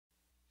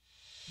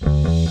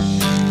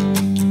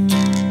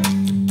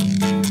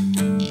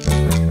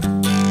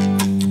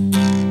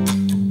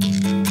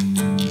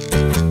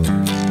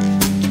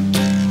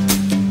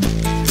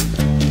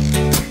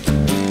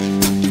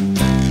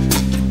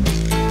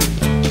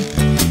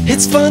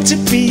It's fun to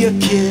be a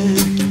kid.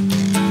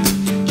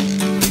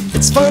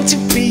 It's fun to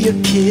be a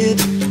kid.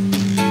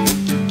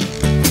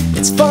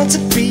 It's fun to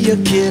be a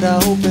kid.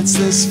 I hope it's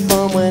this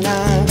fun when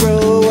I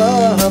grow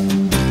up.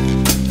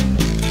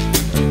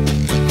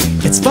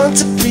 It's fun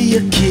to be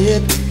a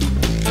kid.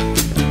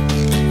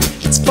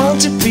 It's fun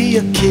to be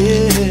a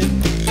kid.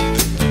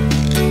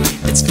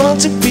 It's fun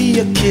to be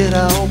a kid.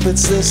 I hope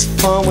it's this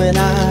fun when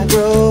I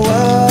grow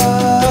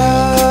up.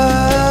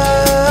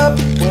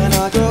 When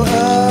I grow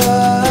up.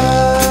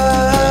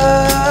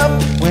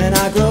 When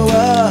I grow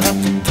up.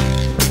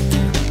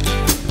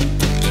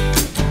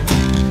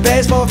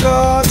 Baseball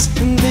cards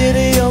and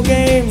video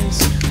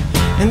games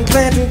and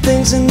planting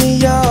things in the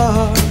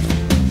yard,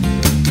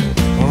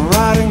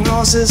 riding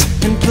horses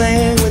and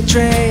playing with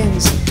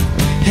trains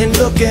and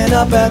looking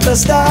up at the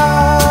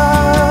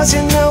stars.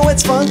 You know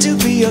it's fun to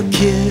be a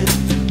kid.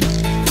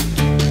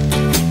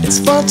 It's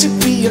fun to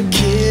be a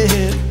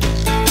kid.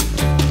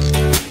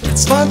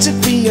 It's fun to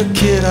be a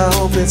kid. I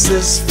hope it's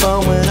this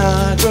fun when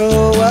I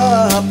grow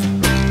up.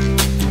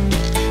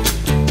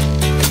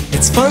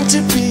 It's fun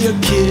to be a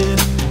kid.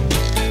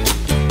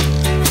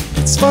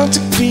 It's fun to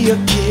be a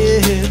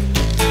kid.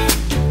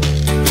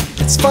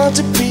 It's fun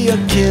to be a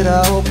kid.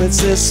 I hope it's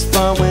this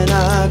fun when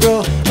I grow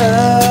up.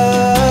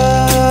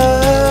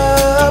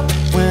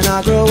 When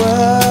I grow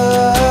up.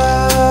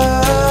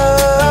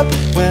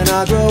 When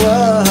I grow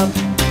up.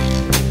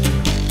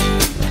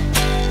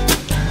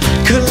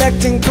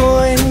 Collecting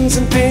coins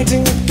and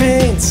painting with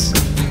paints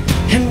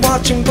and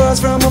watching birds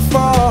from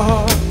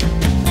afar,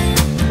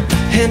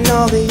 and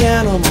all the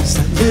animals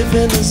that live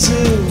in the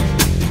zoo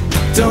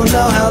don't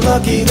know how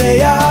lucky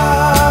they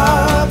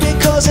are,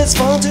 because it's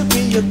fun to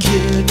be a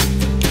kid.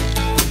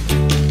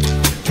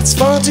 It's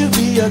fun to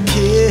be a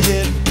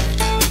kid.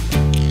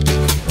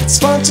 It's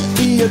fun to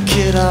be a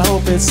kid. I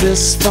hope it's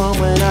this fun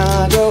when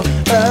I grow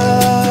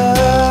up.